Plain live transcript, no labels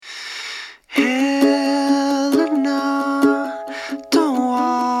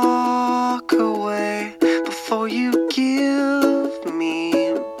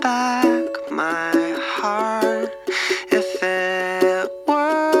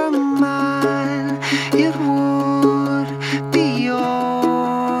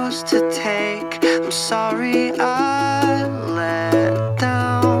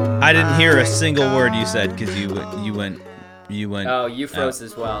I didn't hear a single word you said because you went. Oh, you froze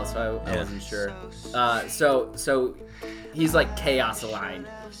as well, so I wasn't sure. So he's like chaos aligned.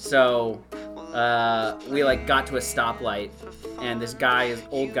 So we like got to a stoplight, and this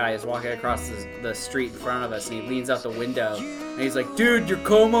old guy is walking across the street in front of us, and he leans out the window, and he's like, "Dude, your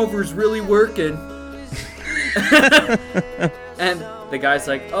comb over's really working." And the guy's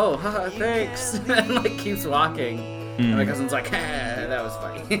like, "Oh, haha, thanks," and like keeps walking. And my cousin's like, "That was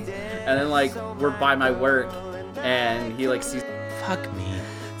funny." And then like we're by my work, and he like sees, Fuck me.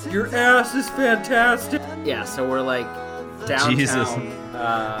 "Your ass is fantastic." Yeah, so we're like downtown. Jesus.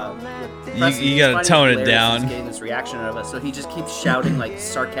 Preston, You gotta finding tone it hilarious down. he's getting this reaction out of us, so he just keeps shouting like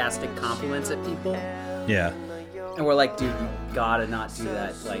sarcastic compliments at people. Yeah. And we're like, "Dude, you gotta not do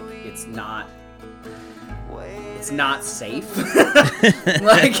that. Like, it's not safe."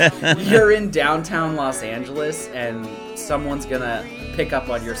 Like, you're in downtown Los Angeles, and someone's gonna pick up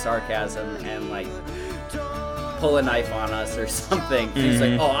on your sarcasm and like pull a knife on us or something. And he's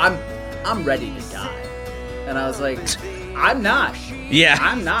like, "Oh, I'm ready to die," and I was like, "I'm not. Yeah.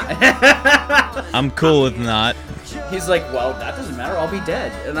 I'm not." I'm cool with not. He's like, "Well, that doesn't matter. I'll be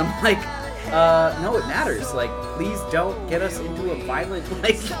dead." And I'm like, "No, it matters. Like, please don't get us into a violent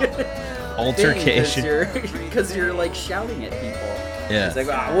like Altercation. because you're like shouting at people." Yeah. He's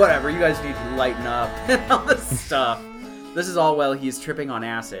like, "Whatever. You guys need to lighten up," and all this stuff. This is all while he's tripping on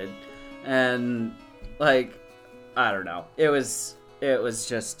acid, and like, I don't know. It was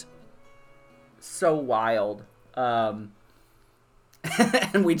just so wild. And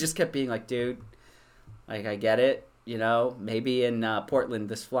we just kept being like, "Dude, like, I get it, you know, maybe in Portland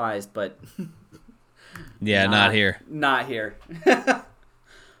this flies, but Yeah, not here. Not here."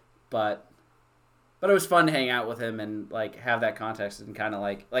 But it was fun to hang out with him and like have that context, and kind of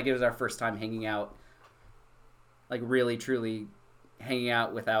like it was our first time hanging out, like really truly hanging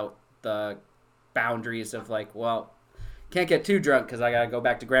out without the boundaries of like, well, can't get too drunk because I gotta go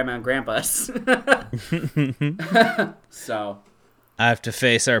back to Grandma and Grandpa's. So I have to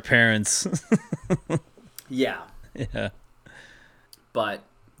face our parents. yeah. Yeah. But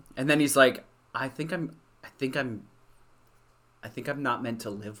and then he's like, I think I'm not meant to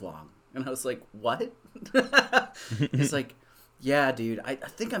live long. And I was like, "What?" He's like, "Yeah, dude, I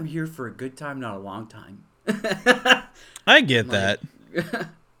think I'm here for a good time, not a long time." I get that.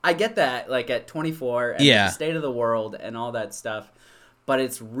 I get that, like at 24 and Yeah. the state of the world and all that stuff, but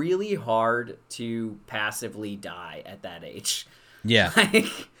it's really hard to passively die at that age. Yeah.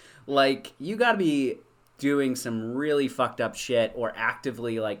 Like you got to be doing some really fucked up shit or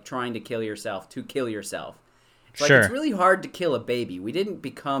actively like trying to kill yourself to kill yourself. Like, Sure. It's really hard to kill a baby. We didn't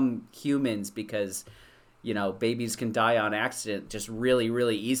become humans because, you know, babies can die on accident just really,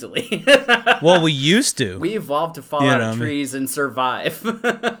 really easily. Well, we used to. We evolved to fall out of trees and survive.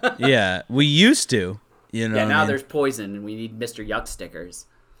 Yeah, we used to. You know. Yeah, now there's poison and we need Mr. Yuck stickers.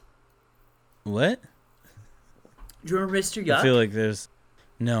 What? Do you remember Mr. Yuck? I feel like there's.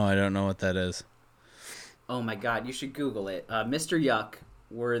 No, I don't know what that is. Oh my god, you should Google it. Mr. Yuck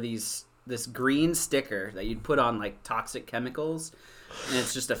were this green sticker that you'd put on like toxic chemicals, and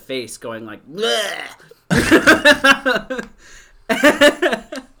it's just a face going like, "Bleh."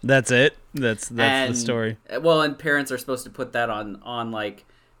 That's it. That's the story. Well, and parents are supposed to put that on like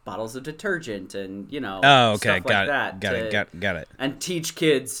bottles of detergent and, you know, Oh, okay, stuff like that. Got it. And teach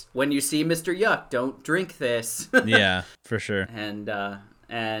kids, when you see Mr. Yuck, don't drink this. Yeah, for sure.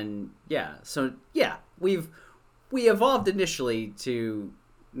 And yeah, so yeah, we evolved initially to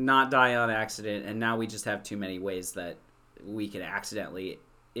not die on accident, and now we just have too many ways that we can accidentally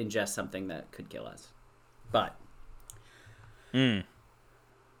ingest something that could kill us. But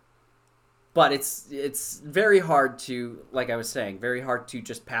it's very hard to, like I was saying, very hard to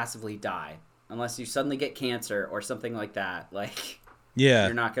just passively die unless you suddenly get cancer or something like that. Like, Yeah.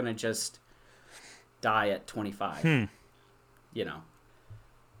 you're not gonna just die at 25. You know.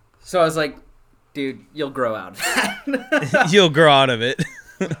 So I was like, "Dude, you'll grow out of that." You'll grow out of it.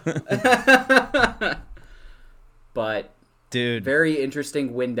 But Dude. very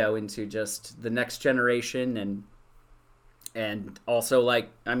interesting window into just the next generation, and also, like,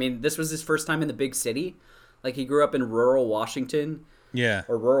 I mean, this was his first time in the big city. Like, he grew up in rural Washington Yeah.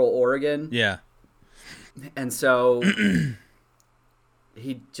 or rural Oregon, Yeah. and so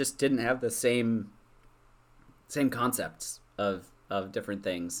he just didn't have the same concepts of different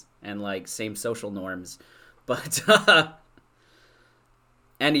things and like same social norms, but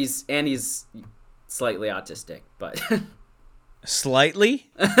and he's slightly autistic, but Slightly?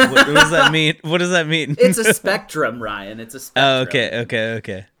 What does that mean? What does that mean? it's a spectrum, Ryan. It's a spectrum. Oh,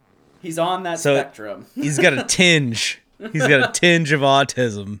 okay. He's on that So- spectrum. He's got a tinge He's got a tinge of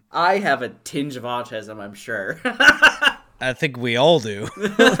autism. I have a tinge of autism, I'm sure. I think we all do.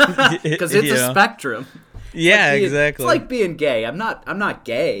 Because it's a spectrum. Yeah, exactly. It's like being gay. I'm not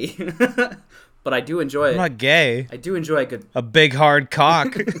gay. But I do enjoy it. I'm not gay. I do enjoy a big hard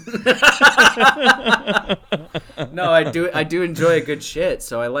cock. No, I do enjoy a good shit,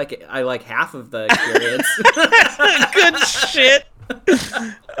 so I like it. I like half of the experience. Good shit.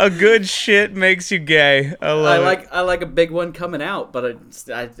 A good shit makes you gay. I like a big one coming out, but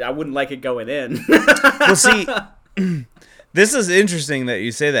I wouldn't like it going in. Well, see, this is interesting that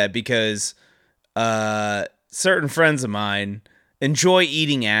you say that because certain friends of mine enjoy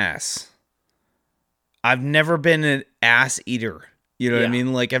eating ass. I've never been an ass eater. You know what I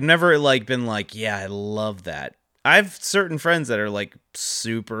mean? Like, I've never been like, yeah, I love that. I have certain friends that are like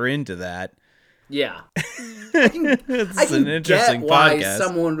super into that. Yeah. It's an interesting get why podcast.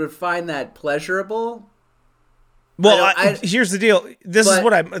 Someone would find that pleasurable. Well, here's the deal. This is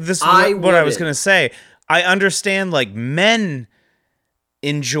what I was going to say. I understand like men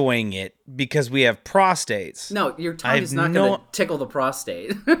enjoying it because we have prostates. No, your tongue is not going to tickle the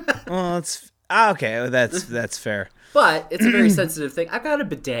prostate. Well, it's okay. That's fair. But it's a very sensitive thing. I've got a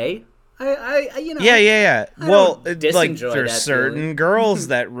bidet. Yeah. Well, like there's certain feeling. girls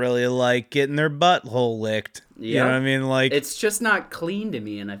that really like getting their butthole licked. Yep. You know what I mean? Like, it's just not clean to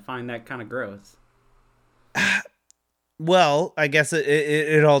me, and I find that kind of gross. Well, I guess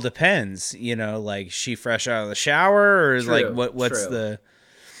it all depends. You know, like, she fresh out of the shower, or True, like what's the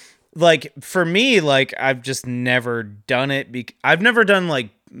like for me? Like, I've just never done it. I've never done like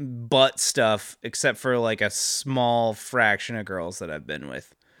butt stuff except for like a small fraction of girls that I've been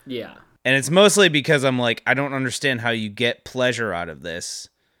with. Yeah. And it's mostly because I'm like, I don't understand how you get pleasure out of this.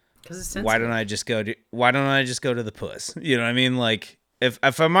 Because it's sensitive. Why don't I just go to the puss? You know what I mean? Like,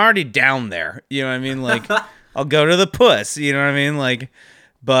 if I'm already down there, you know what I mean? Like, I'll go to the puss, you know what I mean? Like,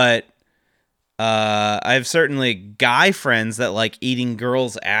 but I have certainly guy friends that like eating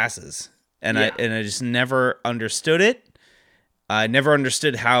girls' asses. And I just never understood it. I never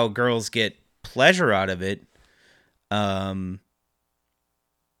understood how girls get pleasure out of it.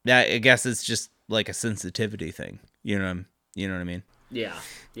 Yeah, I guess it's just like a sensitivity thing. You know what I mean? Yeah.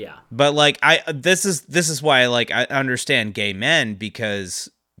 But like this is why I understand gay men, because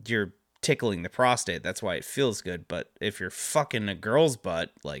you're tickling the prostate. That's why it feels good. But if you're fucking a girl's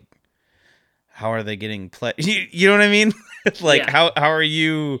butt, like, how are they getting you know what I mean? Like, how are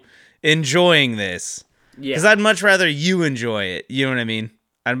you enjoying this? Yeah. Because I'd much rather you enjoy it. You know what I mean?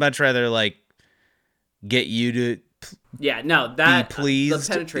 I'd much rather like get you to be pleased.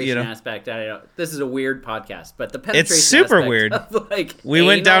 The penetration aspect. This is a weird podcast, but the penetration it's super aspect weird. Of, like, we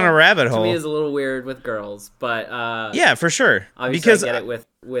went down a rabbit hole. To me, is a little weird with girls, but yeah, for sure. Obviously, because I get it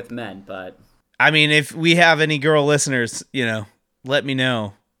with men, but I mean, if we have any girl listeners, let me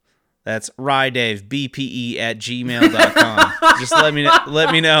know. That's rydavebpe@gmail.com. Just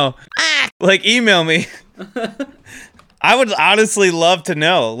let me know. Like, email me. I would honestly love to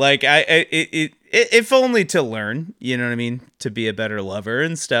know. Like, if only to learn, you know what I mean? To be a better lover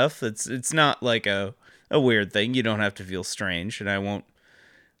and stuff. It's not like a weird thing. You don't have to feel strange, and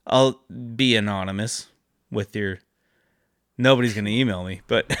I'll be anonymous with your. Nobody's gonna email me,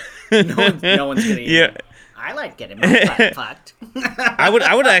 but no one's gonna email. Yeah. I like getting my butt fucked. I would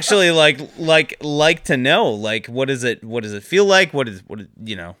actually like to know, like, what does it feel like? What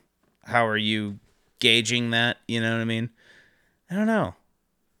how are you gauging that? You know what I mean? I don't know.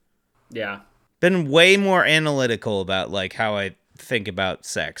 Yeah. Been way more analytical about like how I think about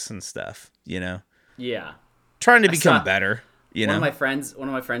sex and stuff, Yeah. Trying to become better, One of my friends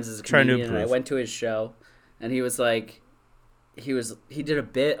is a comedian, and I went to his show, and he was like, he did a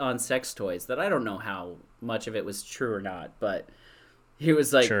bit on sex toys that I don't know how much of it was true or not, but he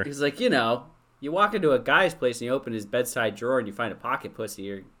was like, sure. He was like, you walk into a guy's place and you open his bedside drawer and you find a pocket pussy,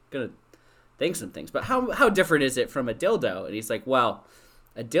 you're gonna think some things. But how different is it from a dildo? And he's like, well,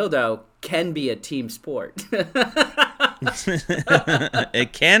 a dildo can be a team sport.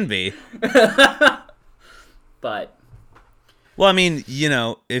 It can be. But well, I mean,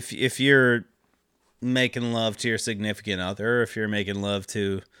 if you're making love to your significant other, if you're making love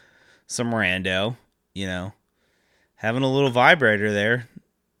to some rando, having a little vibrator there,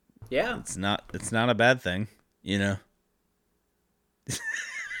 yeah, it's not a bad thing,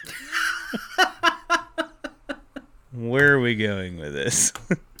 Where are we going with this?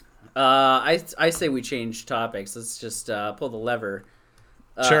 I say we change topics. Let's just pull the lever.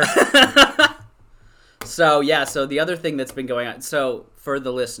 Sure. So the other thing that's been going on. So for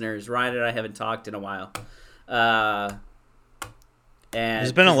the listeners, Ryan and I haven't talked in a while. And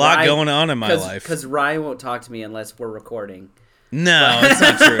there's been a lot going on in my life. Because Ryan won't talk to me unless we're recording. No, it's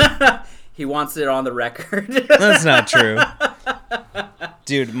not true. He wants it on the record. That's not true.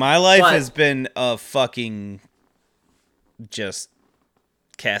 Dude, my life has been a fucking just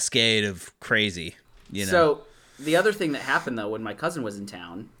cascade of crazy, you know. So, the other thing that happened, though, when my cousin was in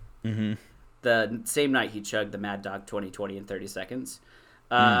town, the same night he chugged the Mad Dog 2020 in 30 seconds,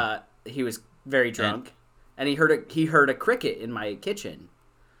 he was very drunk, and he heard a cricket in my kitchen.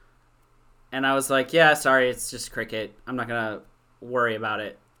 And I was like, yeah, sorry, it's just cricket. I'm not going to worry about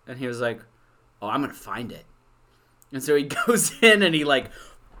it. And he was like, oh, I'm going to find it. And so he goes in and he, like,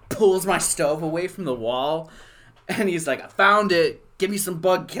 pulls my stove away from the wall. And he's like, I found it. Give me some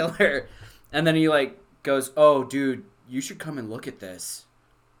bug killer. And then he, like, goes, oh, dude, you should come and look at this.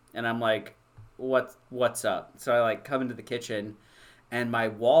 And I'm like, what's up? So I, like, come into the kitchen. And my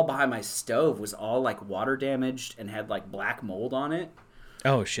wall behind my stove was all, like, water damaged and had, like, black mold on it.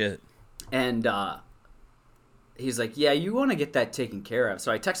 Oh, shit. And he's like, yeah, you want to get that taken care of.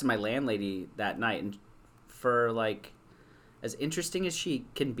 So I texted my landlady that night, and for, like, as interesting as she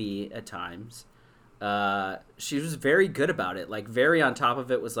can be at times, she was very good about it. Like, very on top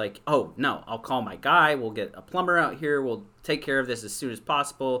of it, was like, oh, no, I'll call my guy. We'll get a plumber out here. We'll take care of this as soon as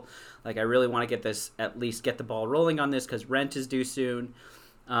possible. Like, I really want to get this, at least get the ball rolling on this because rent is due soon.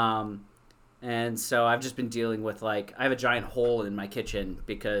 And so I've just been dealing with, like, I have a giant hole in my kitchen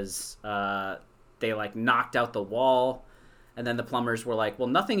because they, like, knocked out the wall. And then the plumbers were like, well,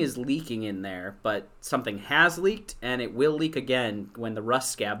 nothing is leaking in there, but something has leaked, and it will leak again when the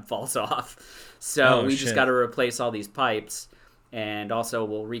rust scab falls off. So we just got to replace all these pipes. And also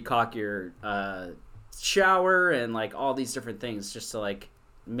we'll recaulk your shower and, like, all these different things just to, like,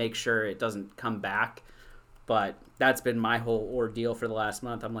 make sure it doesn't come back. But that's been my whole ordeal for the last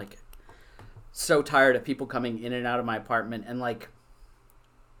month. I'm, like, so tired of people coming in and out of my apartment. And, like,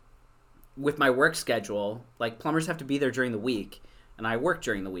 with my work schedule, like, plumbers have to be there during the week, and I work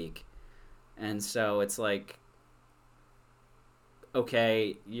during the week. And so it's like,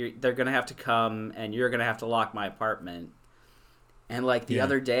 okay, they're going to have to come, and you're going to have to lock my apartment. And, like, the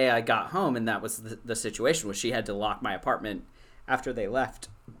other day I got home, and that was the situation, was she had to lock my apartment after they left.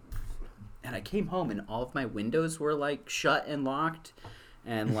 And I came home, and all of my windows were, like, shut and locked.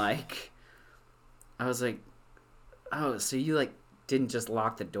 And, like, I was like, oh, so you, like, didn't just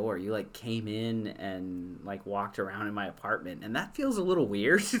lock the door. You, like, came in and, like, walked around in my apartment. And that feels a little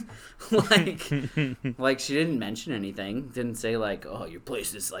weird. like, she didn't mention anything. Didn't say, like, oh, your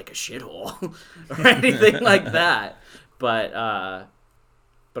place is like a shithole or anything like that. But I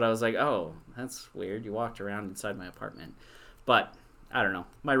was like, oh, that's weird. You walked around inside my apartment. But I don't know.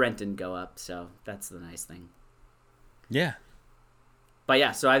 My rent didn't go up, so that's the nice thing. Yeah. But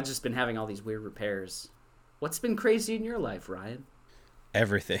yeah, so I've just been having all these weird repairs. What's been crazy in your life, Ryan?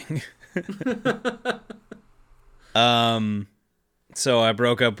 Everything. So I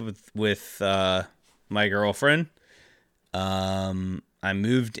broke up with my girlfriend. I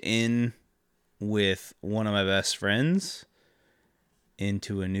moved in with one of my best friends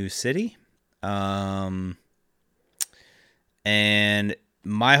into a new city. And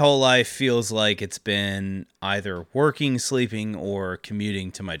my whole life feels like it's been either working, sleeping, or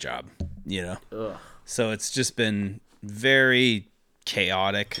commuting to my job, you know? Ugh. So it's just been very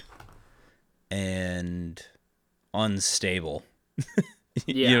chaotic and unstable.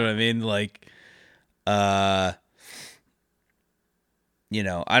 You know what I mean? Like, you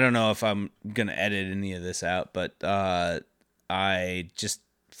know, I don't know if I'm going to edit any of this out, but I just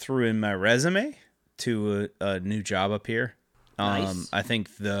threw in my resume to a new job up here. Nice. I think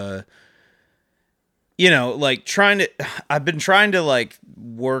like I've been trying to, like,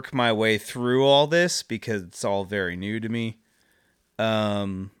 work my way through all this because it's all very new to me.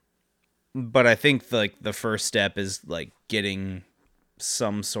 But I think, like, the first step is, like, getting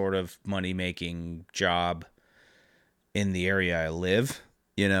some sort of money-making job in the area I live,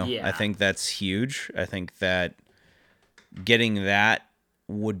 you know? Yeah. I think that's huge. I think that getting that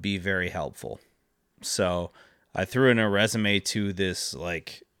would be very helpful. So I threw in a resume to this,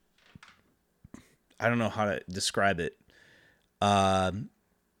 like, I don't know how to describe it.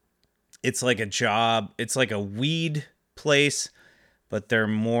 It's like a job. It's like a weed place, but they're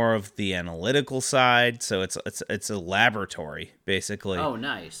more of the analytical side. So it's a laboratory, basically. Oh,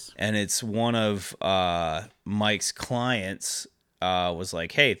 nice. And it's one of Mike's clients was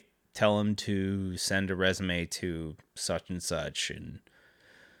like, hey, tell him to send a resume to such and such, and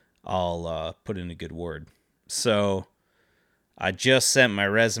I'll put in a good word. So I just sent my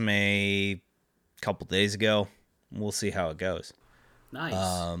resume a couple days ago. We'll see how it goes. Nice.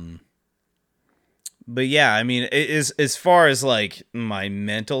 But yeah, I mean, it is as far as like my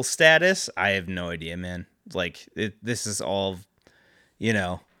mental status, I have no idea, man. Like this is all, you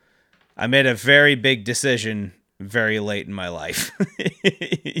know, I made a very big decision very late in my life.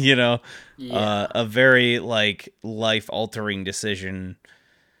 You know, a very like life altering decision.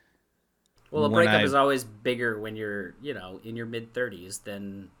 Well, a breakup is always bigger when you're, you know, in your mid-30s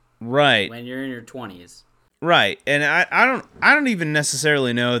than when you're in your 20s. Right. And I don't even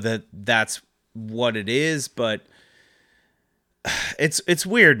necessarily know that that's what it is, but it's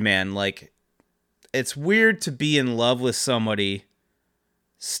weird, man. Like it's weird to be in love with somebody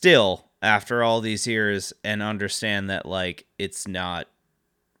still after all these years and understand that like it's not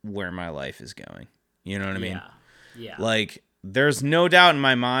where my life is going. You know what I mean? Yeah. Like there's no doubt in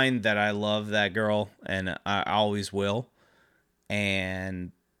my mind that I love that girl and I always will.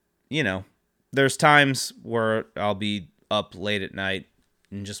 And you know, there's times where I'll be up late at night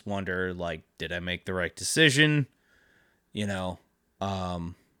and just wonder like, did I make the right decision? You know,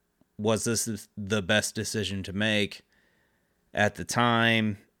 was this the best decision to make at the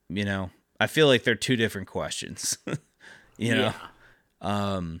time? You know, I feel like they're two different questions. You know,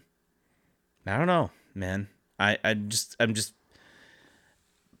 I don't know, man. I'm just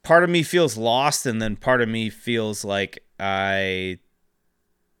part of me feels lost, and then part of me feels like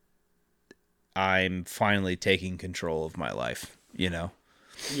I'm finally taking control of my life. You know.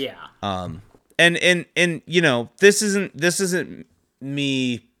 Yeah. And you know, this isn't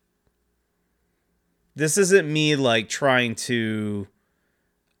me. This isn't me like trying to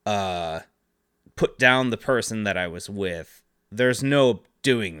put down the person that I was with. There's no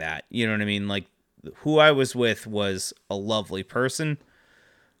doing that. You know what I mean? Like who I was with was a lovely person.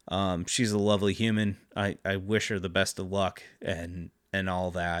 She's a lovely human. I wish her the best of luck and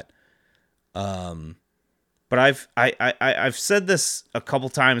all that. But I've said this a couple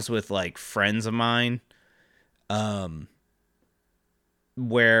times with like friends of mine,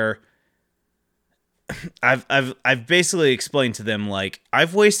 where I've basically explained to them like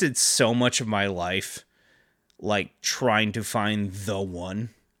I've wasted so much of my life like trying to find the one.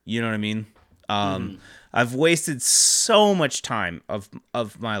 You know what I mean? I've wasted so much time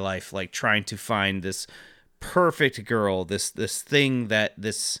of my life like trying to find this perfect girl, this thing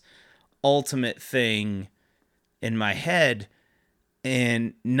this ultimate thing in my head,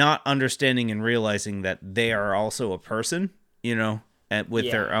 and not understanding and realizing that they are also a person, you know, and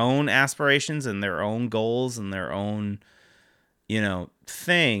with their own aspirations and their own goals and their own, you know,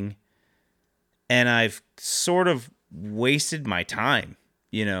 thing. And I've sort of wasted my time,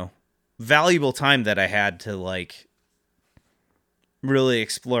 you know, valuable time that I had to like really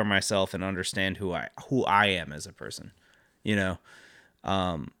explore myself and understand who I am as a person, you know.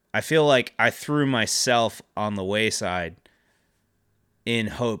 I feel like I threw myself on the wayside in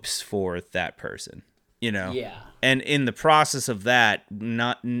hopes for that person, you know? Yeah. And in the process of that,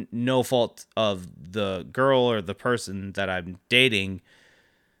 no fault of the girl or the person that I'm dating,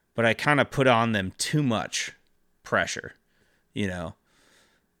 but I kind of put on them too much pressure, you know?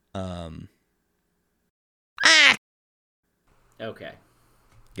 Okay.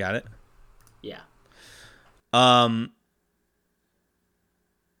 Got it? Yeah.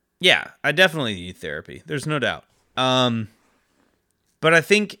 Yeah, I definitely need therapy. There's no doubt. But I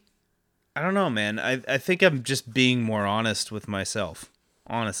think, I don't know, man. I think I'm just being more honest with myself,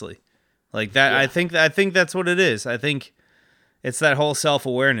 honestly. Like that, yeah. I think that's what it is. I think it's that whole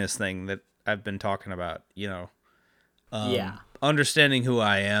self-awareness thing that I've been talking about, you know. Understanding who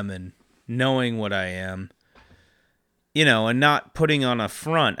I am and knowing what I am, you know, and not putting on a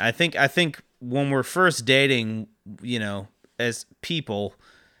front. I think when we're first dating, you know, as people,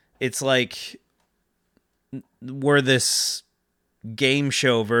 it's like we're this game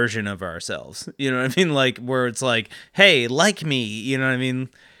show version of ourselves. You know what I mean? Like where it's like, hey, like me, you know what I mean?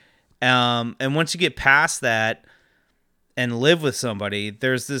 And once you get past that and live with somebody,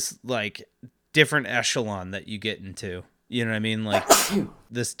 there's this like different echelon that you get into. You know what I mean? Like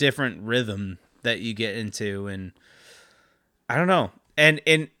this different rhythm that you get into, and I don't know. And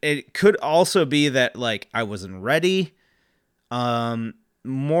it could also be that like I wasn't ready.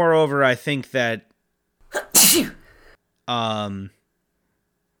 Moreover, I think that you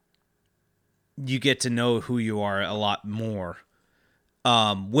get to know who you are a lot more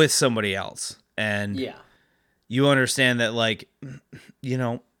with somebody else. And you understand that like, you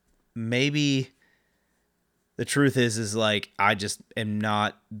know, maybe the truth is like I just am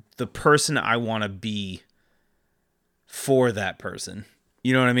not the person I want to be for that person.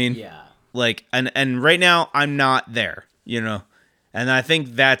 You know what I mean? Yeah. Like and right now I'm not there, you know. And I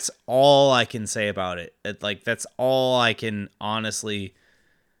think that's all I can say about it. Like that's all I can honestly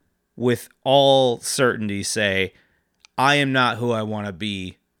with all certainty say, I am not who I want to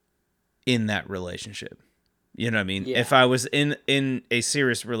be in that relationship. You know what I mean? Yeah. If I was in a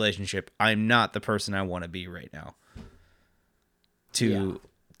serious relationship, I'm not the person I want to be right now to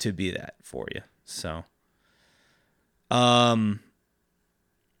be that for you. So,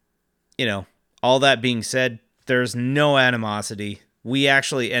 you know, all that being said, there's no animosity. We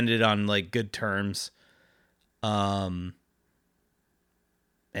actually ended on like good terms.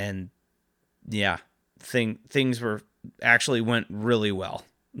 And yeah, things actually went really well.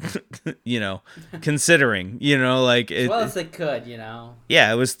 You know, considering, you know, like as well as they could, you know.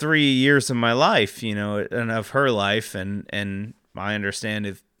 Yeah, it was 3 years of my life, you know, and of her life, and I understand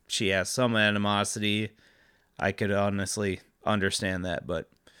if she has some animosity, I could honestly understand that, but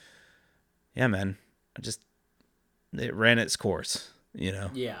yeah, man, it ran its course, you know.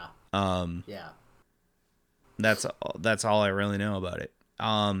 Yeah. Yeah. That's all I really know about it.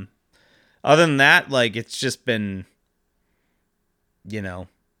 Other than that, like, it's just been, you know,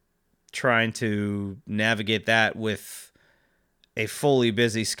 trying to navigate that with a fully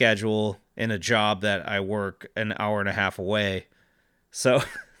busy schedule in a job that I work an hour and a half away. So,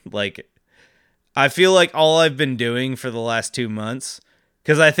 like, I feel like all I've been doing for the last 2 months,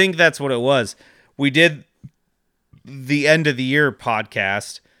 because I think that's what it was. We did the end of the year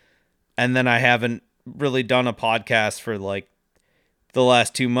podcast, and then I haven't really done a podcast for like the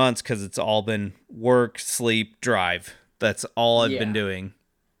last 2 months because it's all been work, sleep, drive. That's all I've been doing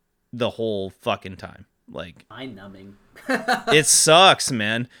the whole fucking time. Like, mind-numbing. It sucks,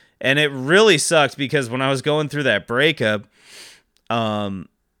 man. And it really sucks because when I was going through that breakup, I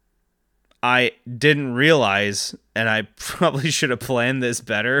didn't realize, and I probably should have planned this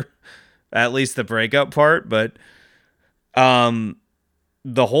better, at least the breakup part, but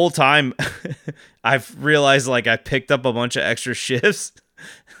the whole time I've realized like I picked up a bunch of extra shifts.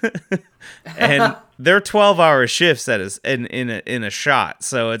 And they're 12-hour shifts that is in a shot.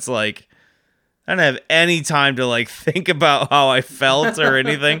 So it's like I don't have any time to like think about how I felt or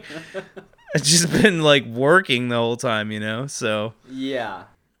anything. It's just been like working the whole time, you know? So yeah.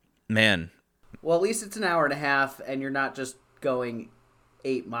 Man. Well, at least it's an hour and a half and you're not just going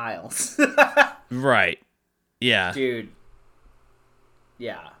 8 miles. Right. Yeah. Dude.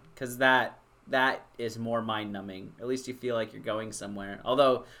 Yeah, cuz that is more mind-numbing. At least you feel like you're going somewhere.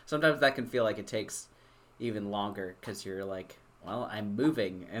 Although sometimes that can feel like it takes even longer because you're like, well, I'm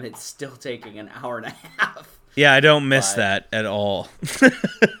moving and it's still taking an hour and a half. Yeah, I don't miss that at all.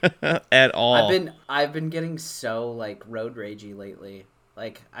 At all. I've been getting so like road ragey lately.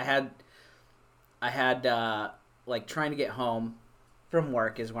 Like I had like trying to get home from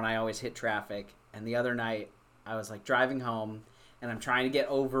work is when I always hit traffic, and the other night I was like driving home and I'm trying to get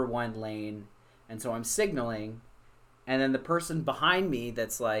over one lane. And so I'm signaling, and then the person behind me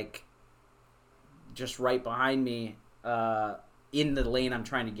that's like just right behind me in the lane I'm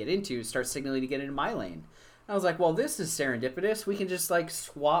trying to get into starts signaling to get into my lane. I was like, well, this is serendipitous. We can just like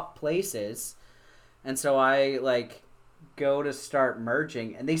swap places. And so I like go to start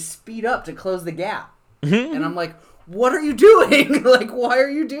merging, and they speed up to close the gap. And I'm like, what are you doing? Like, why are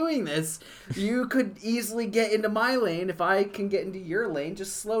you doing this? You could easily get into my lane. If I can get into your lane,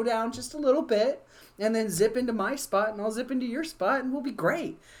 just slow down just a little bit and then zip into my spot, and I'll zip into your spot and we'll be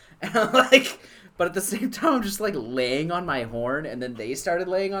great. And I'm like, but at the same time, I'm just like laying on my horn, and then they started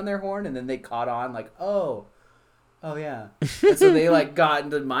laying on their horn, and then they caught on like, oh yeah. And so they like got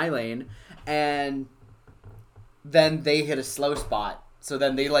into my lane, and then they hit a slow spot. So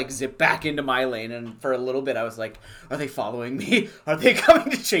then they like zip back into my lane, and for a little bit I was like, are they following me? Are they coming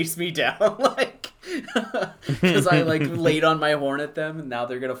to chase me down? Like, because I like laid on my horn at them, and now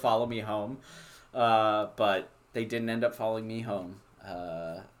they're gonna follow me home. But they didn't end up following me home.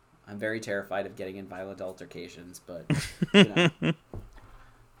 I'm very terrified of getting in violent altercations, but you know.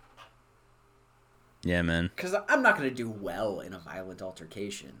 Yeah, man. Because I'm not gonna do well in a violent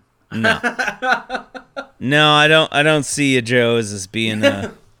altercation. No. No, I don't see a Joe's as being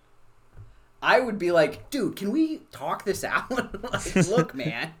a... I would be like, dude, can we talk this out? Like, look,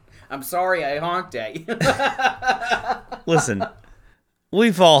 man, I'm sorry I honked at you. Listen,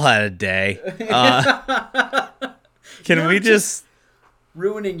 we've all had a day. Can we just...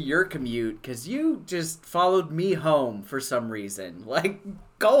 ruining your commute because you just followed me home for some reason. Like,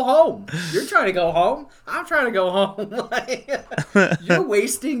 go home. You're trying to go home. I'm trying to go home. Like, you're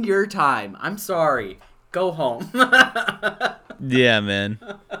wasting your time. I'm sorry. Go home. Yeah, man.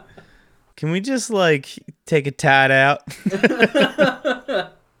 Can we just like take a tad out?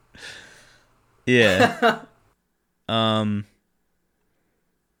 Yeah.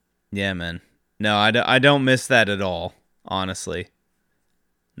 Yeah, man. No, I don't miss that at all, honestly.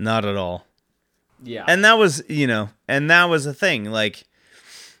 Not at all. Yeah. And that was, and that was a thing. Like,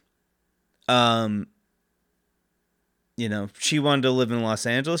 she wanted to live in Los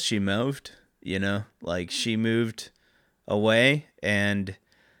Angeles. She moved, like she moved away, and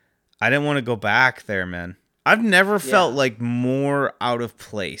I didn't want to go back there, man. I've never felt like more out of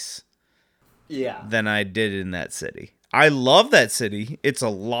place than I did in that city. I love that city. It's a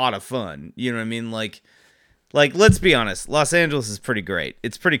lot of fun. You know what I mean? Like let's be honest. Los Angeles is pretty great.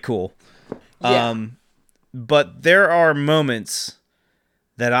 It's pretty cool. Yeah. But there are moments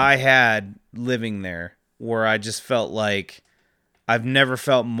that I had living there where I just felt like I've never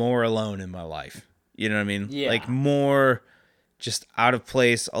felt more alone in my life. You know what I mean? Yeah. Like more just out of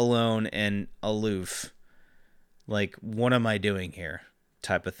place, alone, and aloof. Like, what am I doing here?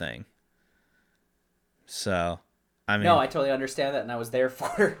 Type of thing. So, I mean... No, I totally understand that, and I was there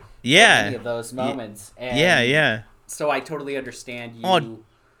for many of those moments. And yeah. So I totally understand you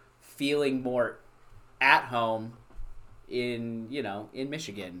feeling more at home in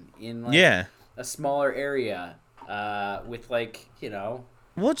Michigan, in like a smaller area, with like,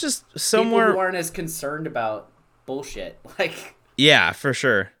 well, just somewhere people who aren't as concerned about bullshit. Like, yeah, for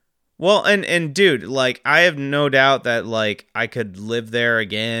sure. Well, and dude, like, I have no doubt that like I could live there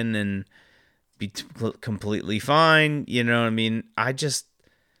again and be completely fine. You know what I mean? I don't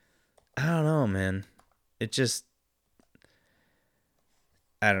know, man. It just,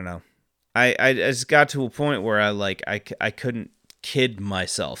 I don't know. I just got to a point where I couldn't kid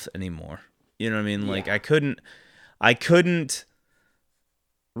myself anymore. You know what I mean? Like, I couldn't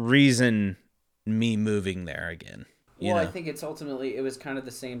reason me moving there again. Well, I think it was kind of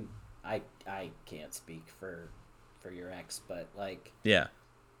the same. I can't speak for your ex, but like, yeah,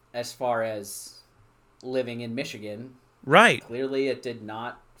 as far as living in Michigan, right? Clearly, it did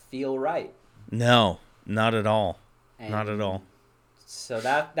not feel right. No, not at all. Not at all. So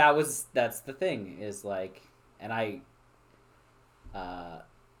that's the thing is like, and I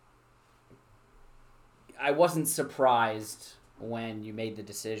wasn't surprised when you made the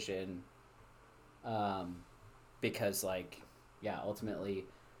decision, because like, yeah, ultimately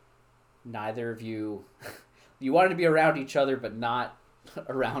neither of you wanted to be around each other, but not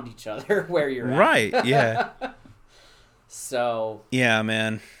around each other where you're at. Right. Yeah. So yeah,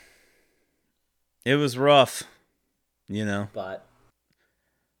 man, it was rough, but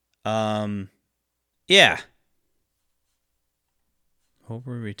yeah. What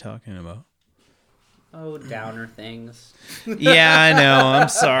were we talking about? Oh, downer things. Yeah, I know. I'm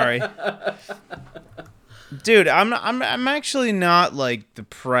sorry. Dude, I'm actually not like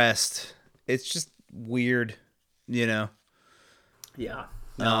depressed. It's just weird, Yeah. No,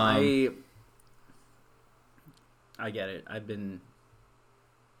 I get it. I've been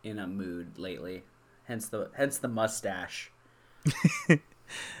in a mood lately. Hence the mustache.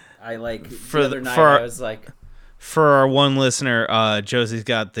 I like the other night I was like, for our one listener, Josie's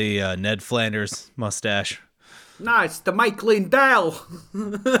got the Ned Flanders mustache. No, it's the Mike Lindell.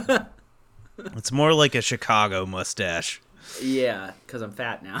 It's more like a Chicago mustache. Yeah, because I'm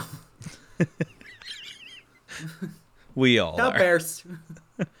fat now. We all are. Bears.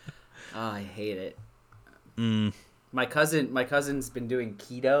 Oh, I hate it. My cousin's been doing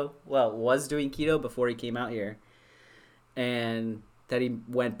keto. Well, was doing keto before he came out here, and then he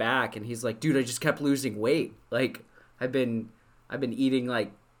went back, and he's like, "Dude, I just kept losing weight. Like, I've been eating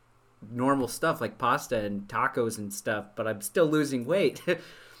like normal stuff, like pasta and tacos and stuff, but I'm still losing weight."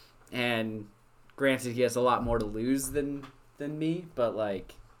 And granted, he has a lot more to lose than me, but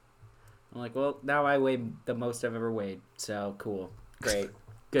like, I'm like, well, now I weigh the most I've ever weighed. So cool, great,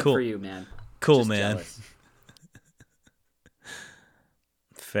 good cool. for you, man. Cool, just man. Jealous.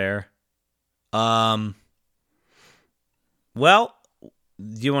 Fair. Well,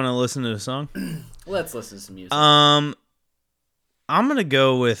 do you want to listen to a song? Let's listen to some music. I'm gonna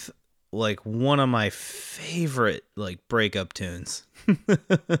go with like one of my favorite like breakup tunes.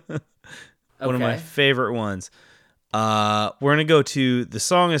 One of my favorite ones. We're gonna go to, the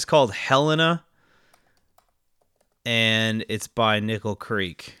song is called Helena, and it's by Nickel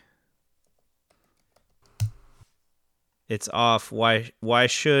Creek. It's off Why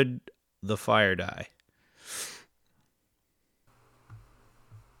Should the Fire Die?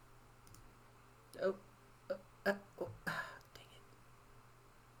 Dang it.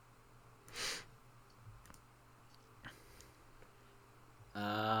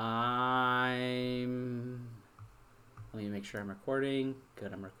 Let me make sure I'm recording.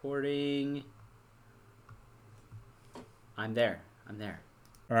 Good, I'm recording. I'm there.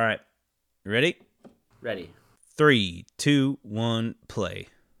 All right. You ready? Ready. 3, 2, 1, play.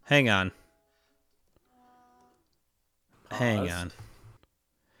 Hang on. Pause. Hang on.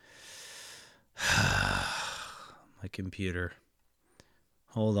 my computer.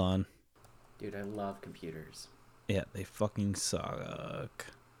 Hold on. Dude, I love computers. Yeah, they fucking suck.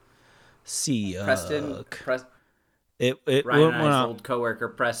 See, Preston, it Ryan and I's old coworker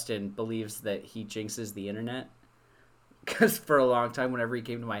Preston believes that he jinxes the internet because for a long time, whenever he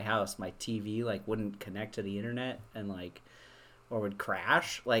came to my house, my TV like wouldn't connect to the internet and like, or would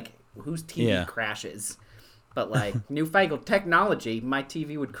crash. Like, whose TV crashes? But like newfangled technology, my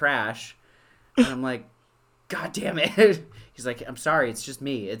TV would crash, and I'm like, God damn it! He's like, I'm sorry, it's just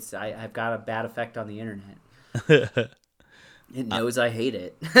me. I've got a bad effect on the internet. It knows I hate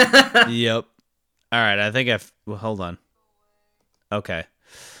it. Yep. All right, I think hold on. Okay.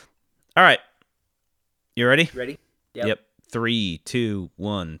 All right. You ready? Ready? Yep. 3, 2,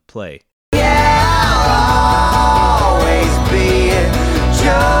 1, play. Yeah, I'll always be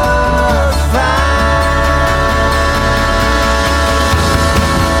just fine.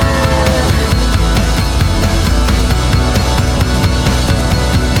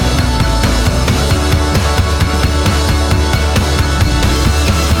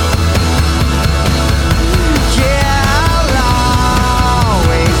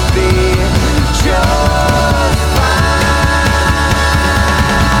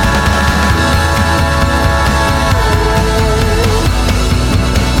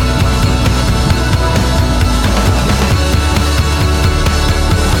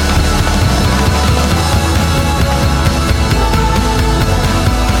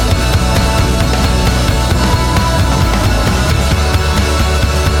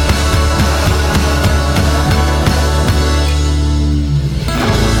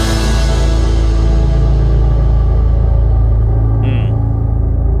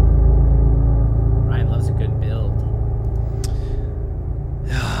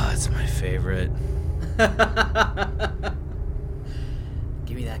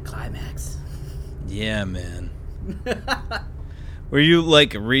 Give me that climax. Yeah, man. Were you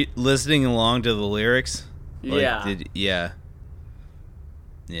like listening along to the lyrics? Like, yeah.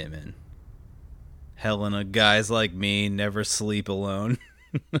 Yeah, man. Helena, guys like me never sleep alone.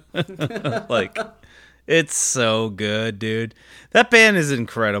 Like, it's so good, dude. That band is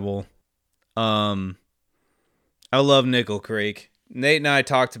incredible. I love Nickel Creek. Nate and I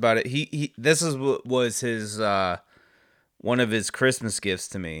talked about it. This was his one of his Christmas gifts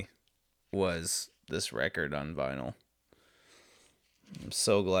to me was this record on vinyl. I'm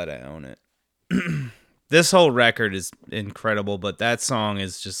so glad I own it. This whole record is incredible, but that song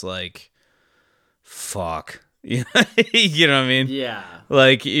is just like, fuck. You know what I mean? Yeah.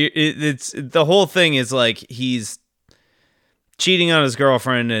 Like it's the whole thing is like he's cheating on his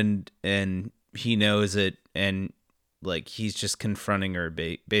girlfriend and he knows it, and like he's just confronting her,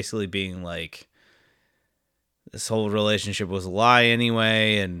 basically being like, this whole relationship was a lie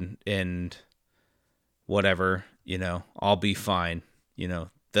anyway, and whatever, you know, I'll be fine. You know,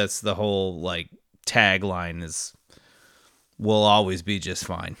 that's the whole like tagline is, we'll always be just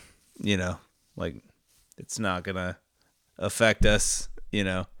fine. You know, like it's not gonna affect us. You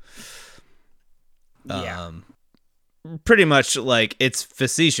know, yeah. Pretty much like it's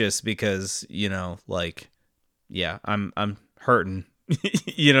facetious because, you know, like, yeah, I'm hurting.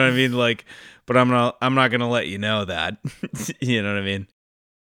 You know what I mean? Like, but I'm not gonna let you know that. You know what I mean?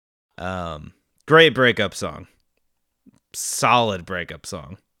 Great breakup song, solid breakup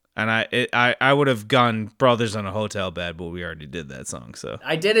song, and I would have gone Brothers on a Hotel Bed, but we already did that song, so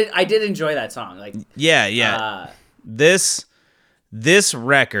I did enjoy that song. Like, yeah. This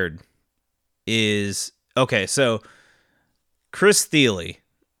record is okay. So Chris Thile,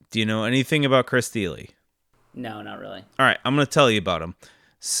 do you know anything about Chris Thile? No, not really. All right, I'm going to tell you about him.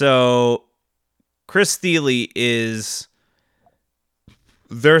 So, Chris Thile is...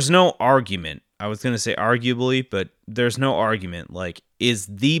 There's no argument. I was going to say arguably, but there's no argument. Like, is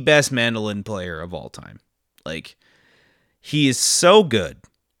the best mandolin player of all time. Like, he is so good.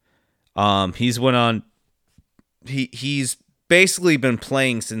 He's went on... He's basically been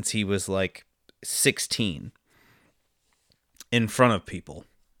playing since he was, like, 16. In front of people.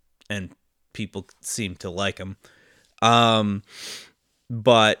 And people seem to like him. But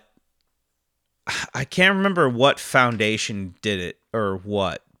I can't remember what foundation did it or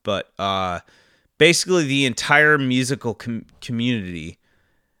what, but basically the entire musical community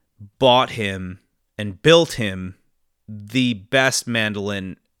bought him and built him the best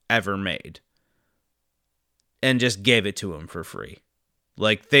mandolin ever made and just gave it to him for free.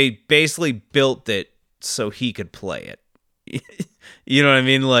 Like, they basically built it so he could play it. You know what I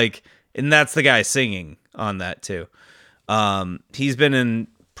mean? Like, and that's the guy singing on that too. He's been in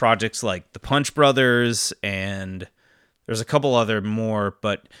projects like the Punch Brothers and There's a couple other more,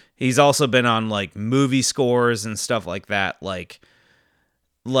 but he's also been on like movie scores and stuff like that. Like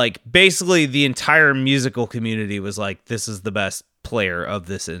basically the entire musical community was like, this is the best player of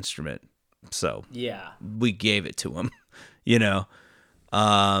this instrument. So Yeah. we gave it to him, you know.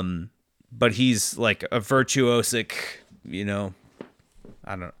 But he's like a virtuosic, you know,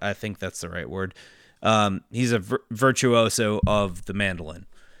 I think that's the right word. He's a virtuoso of the mandolin.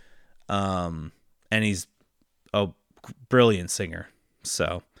 And he's a brilliant singer.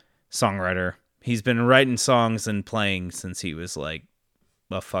 So, songwriter. He's been writing songs and playing since he was like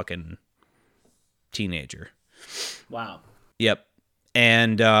a fucking teenager. Wow. Yep.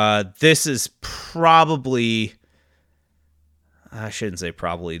 And this is probably, I shouldn't say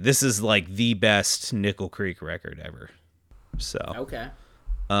probably, this is like the best Nickel Creek record ever. So Okay.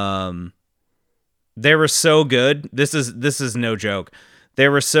 they were so good. This is no joke. They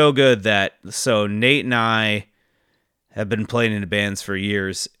were so good that Nate and I have been playing in bands for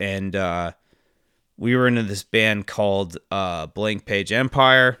years, and we were in this band called Blank Page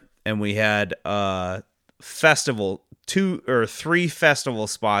Empire, and we had a festival, 2 or 3 festival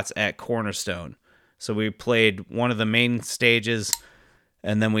spots at Cornerstone. So we played one of the main stages,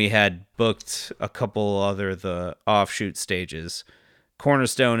 and then we had booked a couple other the offshoot stages.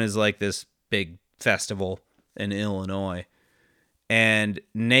 Cornerstone is like this big festival in Illinois. And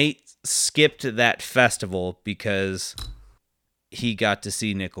Nate skipped that festival because he got to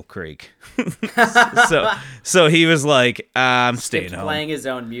see Nickel Creek. so he was like, I'm staying home. Playing his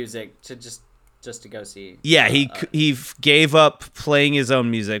own music to just to go see. Yeah, he gave up playing his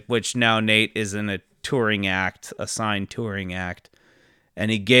own music, which now Nate is in a touring act, a signed touring act, and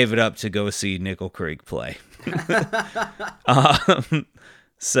he gave it up to go see Nickel Creek play.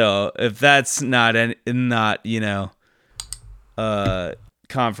 So if that's not you know,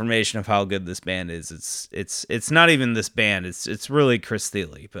 confirmation of how good this band is, it's not even this band. It's really Chris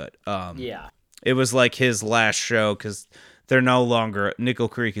Thile, but Yeah. it was like his last show because they're no longer, Nickel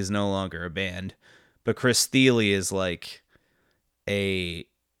Creek is no longer a band, but Chris Thile is like a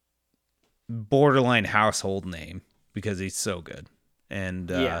borderline household name because he's so good. And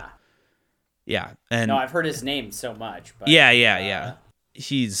yeah, and No, I've heard his name so much. But, yeah.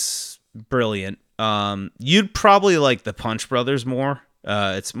 He's brilliant. You'd probably like the Punch Brothers more.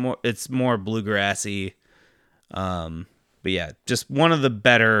 It's more bluegrassy. But yeah, just one of the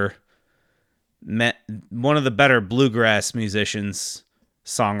better bluegrass musicians,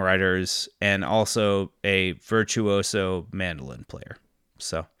 songwriters, and also a virtuoso mandolin player.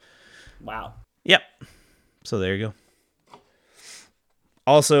 So, wow. yep. So there you go.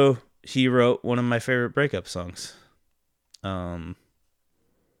 Also, he wrote one of my favorite breakup songs.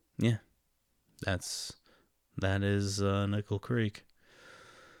 Yeah, that is Nickel Creek.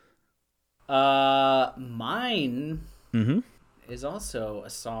 Mine Mm-hmm. is also a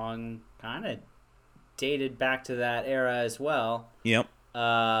song kind of dated back to that era as well. Yep.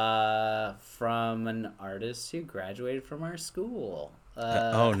 From an artist who graduated from our school.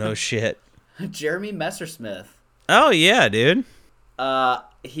 Oh no shit. Jeremy Messersmith. Oh yeah, dude. I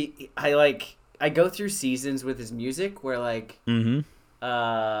go through seasons with his music where like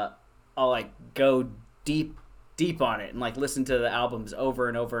I'll like go deep on it and like listen to the albums over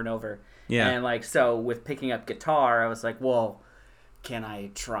and over and over. Yeah. And like so with picking up guitar, I was like, well, can I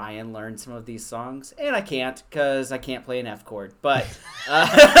try and learn some of these songs? And I can't because I can't play an F chord. But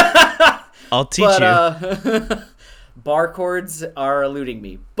I'll teach you. Bar chords are eluding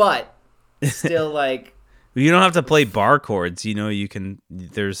me. But still like You don't have to play bar chords. You know, you can.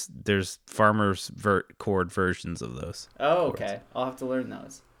 There's farmers chord versions of those. Oh, chords. okay. I'll have to learn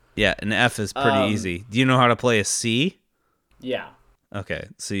those. Yeah, an F is pretty easy. Do you know how to play a C? Yeah. Okay,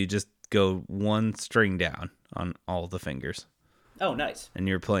 so you just go one string down on all the fingers, Oh, nice. and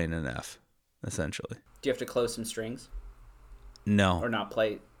you're playing an F, essentially. Do you have to close some strings No. or not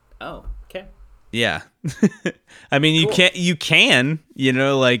play? Oh, okay. Yeah. I mean, Cool. you can, you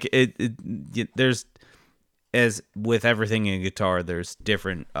know, like there's, as with everything in guitar, there's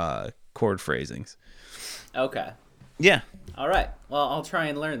different chord phrasings. Okay. Yeah. All right. Well, I'll try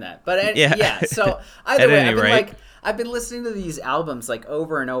and learn that. But Yeah. yeah. So either At way, any rate. I've been listening to these albums like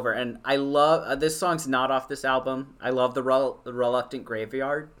over and over, and I love this song's not off this album. I love the Reluctant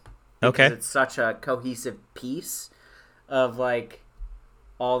Graveyard. Okay. It's such a cohesive piece of like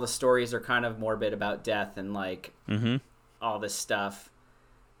all the stories are kind of morbid about death and like all this stuff.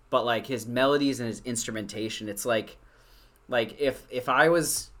 But like his melodies and his instrumentation, it's like if I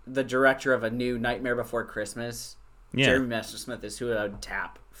was the director of a new Nightmare Before Christmas, Yeah. Jeremy Messersmith is who I would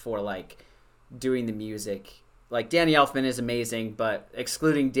tap for like doing the music. Like Danny Elfman is amazing, but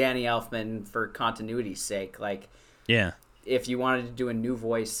excluding Danny Elfman for continuity's sake, like Yeah. if you wanted to do a new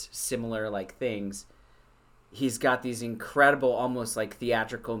voice, similar like things, he's got these incredible, almost like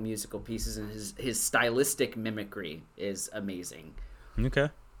theatrical musical pieces, and his stylistic mimicry is amazing. Okay.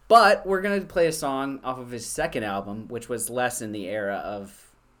 But we're gonna play a song off of his second album, which was less in the era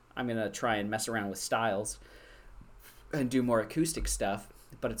of I'm gonna try and mess around with styles and do more acoustic stuff.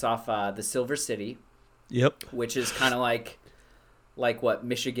 But it's off the Silver City, Yep. which is kind of like what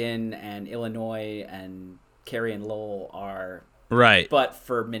Michigan and Illinois and Cary and Lowell are, Right. but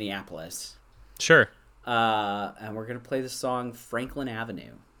for Minneapolis. Sure. And we're gonna play the song Franklin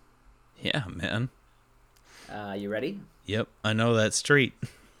Avenue. Yeah, man. You ready? Yep. I know that street.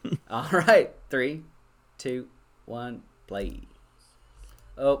 All right, 3, 2, 1, play.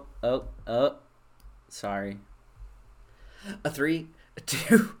 Oh, sorry. 3,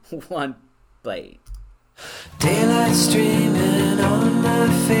 2, 1, play. Daylight streaming on my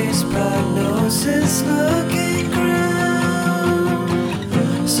face, prognosis looking grim.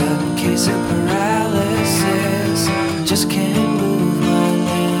 Sudden case of paralysis, just can't move my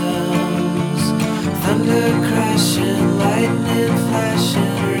limbs. Thunder crashing, lightning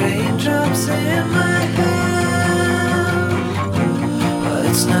flashing, raindrops in my hand. But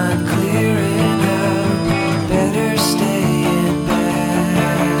it's not clearing up, better stay in bed.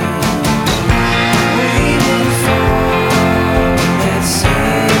 Waiting for that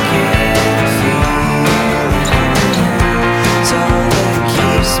sinking feeling. It's all that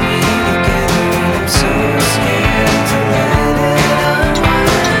keeps me together, and I'm so scared to let it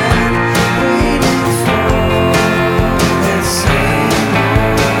unwind. Waiting for that same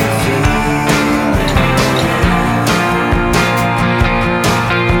old feeling.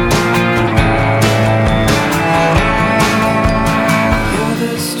 You're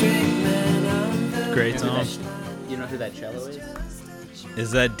the straight man, I'm the Great song. You know who that cello is?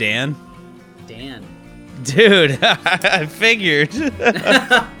 Is that Dan? Dan. Dude, I figured.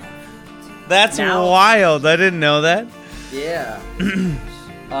 That's Now- wild. I didn't know that. Yeah.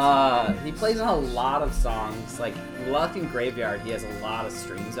 He plays on a lot of songs. Like Reluctant Graveyard, he has a lot of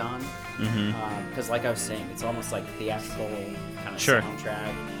strings on. Because, like I was saying, it's almost like theatrical kind of Sure.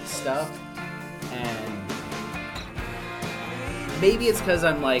 soundtrack stuff. And maybe it's because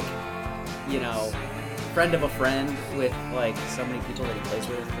I'm like, you know, friend of a friend with like so many people that he plays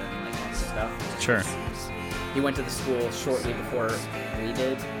with and like all this stuff. Sure. He went to the school shortly before we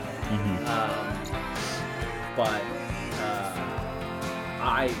did. But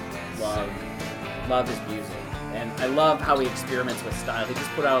I love his music, and I love how he experiments with style. He just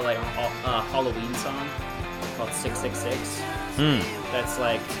put out like a Halloween song called 666. That's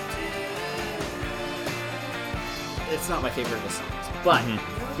like, it's not my favorite of his songs, but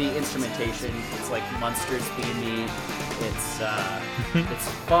the instrumentation, it's like Munsters themey. It's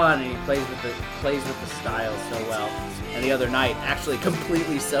fun, and he plays with the style so well. And the other night, actually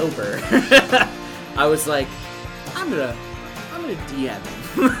completely sober, I was like, I'm gonna DM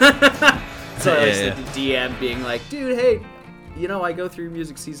him. So I sent a DM being like, dude, hey, you know, I go through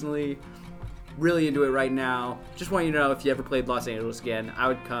music seasonally, really into it right now. Just want you to know, if you ever played Los Angeles again, I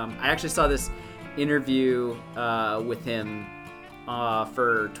would come. I actually saw this interview with him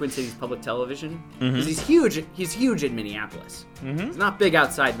for Twin Cities Public Television, because he's huge in Minneapolis. He's not big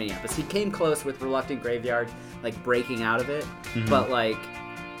outside Minneapolis. He came close with Reluctant Graveyard, like breaking out of it, but like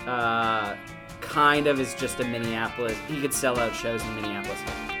kind of is just a Minneapolis. He could sell out shows in Minneapolis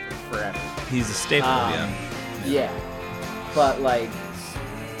forever. He's a staple, yeah. Yeah, but like,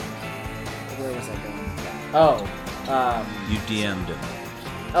 where was I going with that? You DM'd him.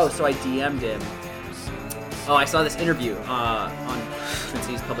 So I DM'd him. I saw this interview on Twin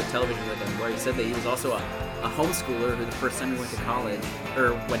Cities Public Television with him, where he said that he was also a homeschooler who the first time he went to college,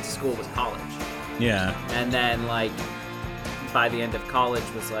 or went to school, was college. Yeah. And then, like, by the end of college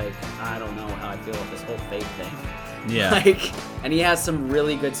was like, I don't know how I feel about this whole faith thing. Yeah. Like, and he has some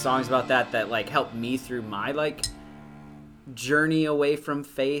really good songs about that like helped me through my like journey away from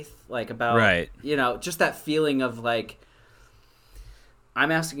faith, like about Right. you know, just that feeling of like,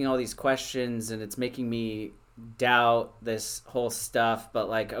 I'm asking all these questions and it's making me doubt this whole stuff, but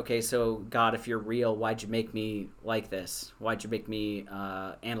like, okay, so God, if you're real, why'd you make me like this? Why'd you make me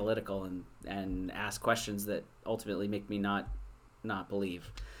analytical and ask questions that ultimately make me not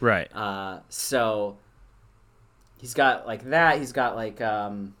believe? Right. So he's got like that. He's got like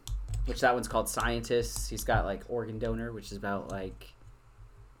which that one's called Scientists. He's got like Organ Donor, which is about like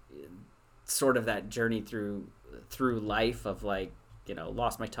sort of that journey through life of like, you know,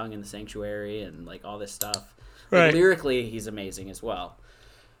 lost my tongue in the sanctuary and like all this stuff. Like, Right. lyrically, he's amazing as well.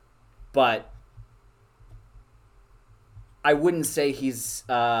 But I wouldn't say he's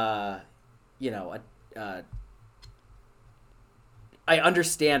you know, I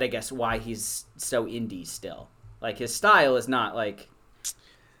understand, I guess, why he's so indie still. Like, his style is not like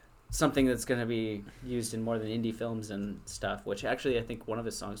something that's going to be used in more than indie films and stuff, which actually I think one of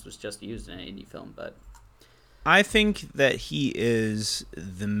his songs was just used in an indie film, but I think that he is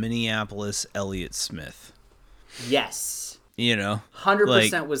the Minneapolis Elliott Smith. yes. You know?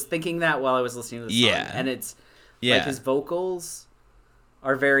 100% was thinking that while I was listening to the song. Yeah. And it's like his vocals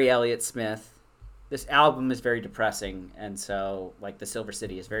are very Elliott Smith. This album is very depressing, and so like the Silver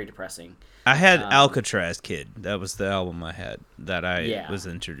City is very depressing. I had Alcatraz Kid. That was the album I had that I was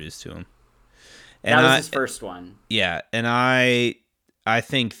introduced to him. And that was his first one. Yeah, and I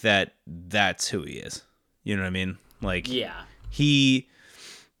think that that's who he is. You know what I mean? Like, yeah, he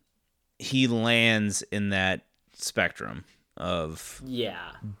lands in that spectrum of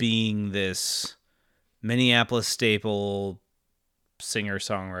being this Minneapolis staple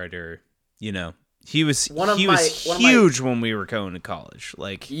singer-songwriter. You know, he was huge when we were going to college.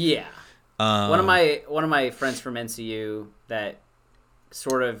 Like, yeah, one of my friends from NCU that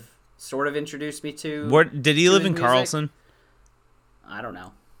sort of introduced me to. What did he live in music? Carlson? I don't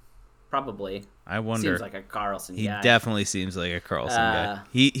know. Probably. I wonder. Seems like a Carlson guy. He definitely seems like a Carlson guy.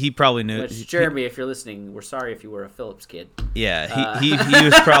 He probably knew. Which, Jeremy, if you're listening, we're sorry if you were a Phillips kid. Yeah, he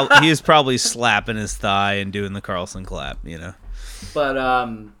was probably slapping his thigh and doing the Carlson clap. You know. But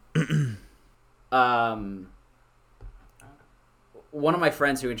one of my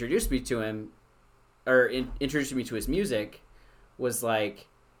friends who introduced me to him, or introduced me to his music, was like,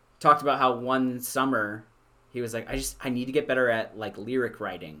 talked about how one summer he was like, I need to get better at like lyric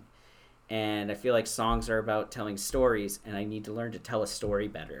writing, and I feel like songs are about telling stories, and I need to learn to tell a story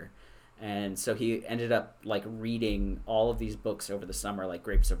better. And so he ended up like reading all of these books over the summer, like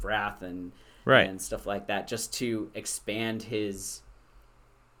Grapes of Wrath and stuff like that, just to expand his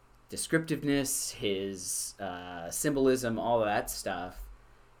descriptiveness, his symbolism, all of that stuff.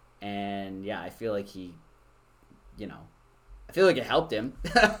 And yeah, I feel like it helped him.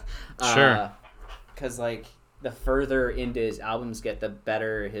 Sure. Because like the further into his albums get, the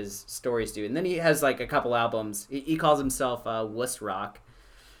better his stories do. And then he has like a couple albums. He calls himself Wuss Rock,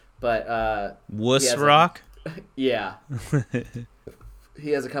 but Wuss Rock. Yeah.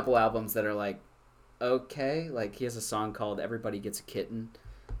 He has a couple albums that are like okay. Like he has a song called "Everybody Gets a Kitten."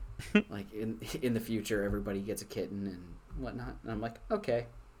 Like in the future, everybody gets a kitten and whatnot. And I'm like, okay.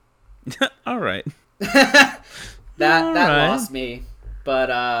 All right. that lost me, but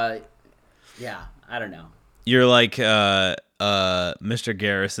yeah, I don't know. You're like Mr.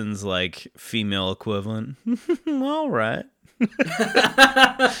 Garrison's like female equivalent. All right.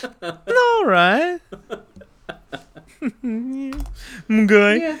 All right. I'm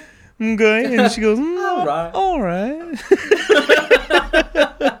good. Yeah. I'm good. And she goes, All right. All right.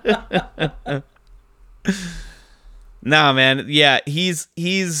 Nah, man. Yeah, he's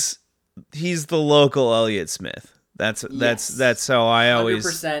the local Elliott Smith. That's how I always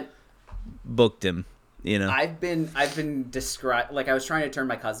 100%. Booked him. You know, I've been described, like I was trying to turn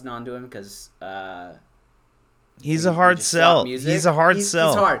my cousin onto him because he's a hard sell. He's a hard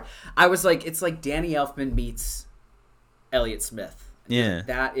sell. He's hard. I was like, it's like Danny Elfman meets Elliott Smith. Yeah,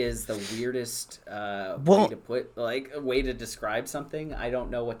 that is the weirdest way to describe something. I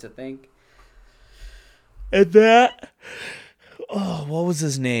don't know what to think. And that, what was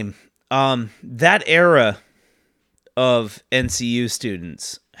his name? That era of NCU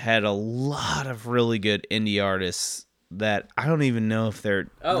students had a lot of really good indie artists that I don't even know if they're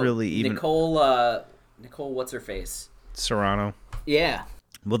really even. Nicole, what's her face? Serrano. Yeah.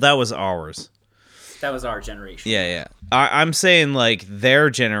 Well, that was ours. That was our generation. Yeah. I'm saying like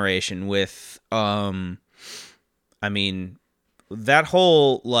their generation with, I mean, that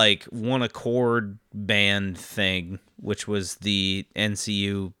whole like one accord band thing, which was the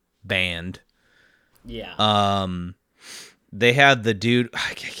NCU band. Yeah. They had the dude,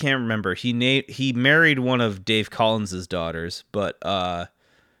 I can't remember. He married one of Dave Collins's daughters, but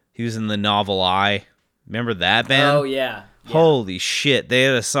he was in the Novel Eye. Remember that band? Oh yeah. Holy shit. They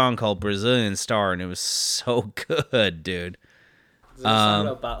had a song called Brazilian Star, and it was so good, dude. Is it a song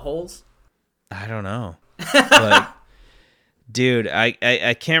about buttholes? I don't know. But, dude, I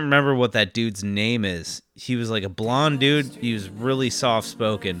can't remember what that dude's name is. He was like a blonde dude. He was really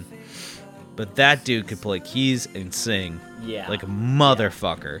soft-spoken. But that dude could play keys and sing. Yeah. Like a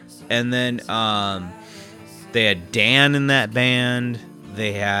motherfucker. Yeah. And then they had Dan in that band.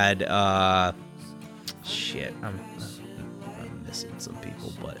 They had... shit, I'm missing some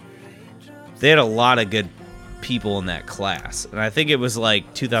people, but they had a lot of good people in that class, and I think it was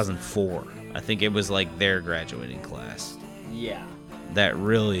like 2004. I think it was like their graduating class. Yeah. That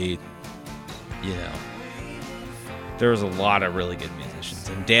really, you know, there was a lot of really good musicians,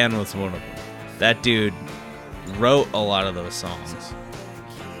 and Dan was one of them. That dude wrote a lot of those songs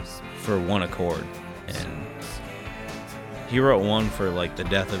for One Accord, and he wrote one for like the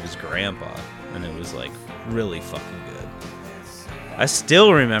death of his grandpa, and it was like really fucking good. I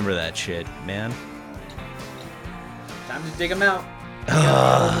still remember that shit, man. Time to dig him out.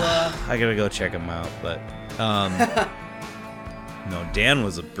 I gotta go check him out, but no, Dan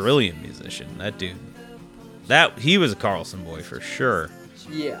was a brilliant musician. That dude, he was a Carlson boy for sure.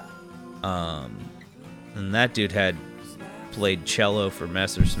 Yeah. And that dude had played cello for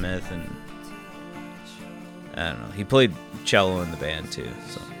Messersmith, and I don't know, he played cello in the band too.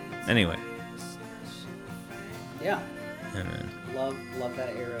 So anyway, yeah, man. Love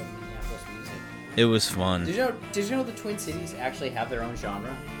that era of Minneapolis music. It was fun. Did you know the Twin Cities actually have their own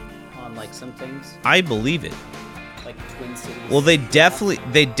genre on like some things? I believe it. Like Twin Cities. Well, they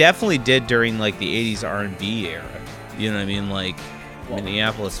definitely did during like the 80s R&B era. You know what I mean? Like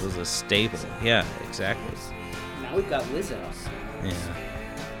Minneapolis was a staple. Yeah, exactly. Now we've got Lizzo. Yeah.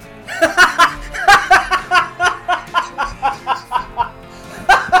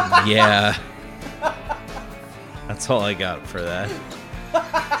 Yeah. That's all I got for that.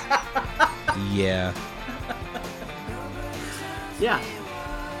 Yeah. Yeah.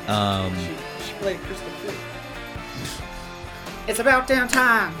 She played Crystal Flute. It's about damn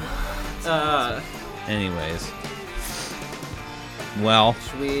time. Anyways. Well.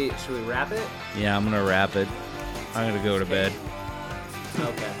 Should we wrap it? Yeah, I'm gonna wrap it. I'm gonna go to bed.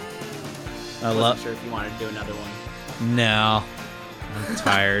 Okay. I wasn't sure if you wanted to do another one. No. I'm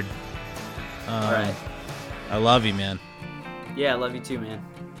tired. Alright. I love you, man. Yeah, I love you too, man.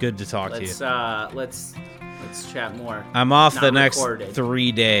 Good to talk to you. Let's chat more. I'm off Not the next recorded.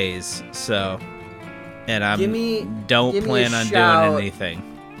 3 days, so, and I don't give me plan a on shout. doing anything.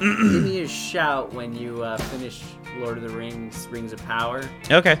 Give me a shout when you finish Lord of the Rings, Rings of Power.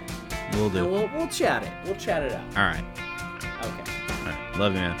 Okay, we'll do. And we'll chat it. We'll chat it out. All right. Okay. All right.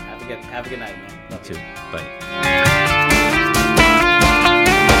 Love you, man. Have a good night, man. You Love too. Bye.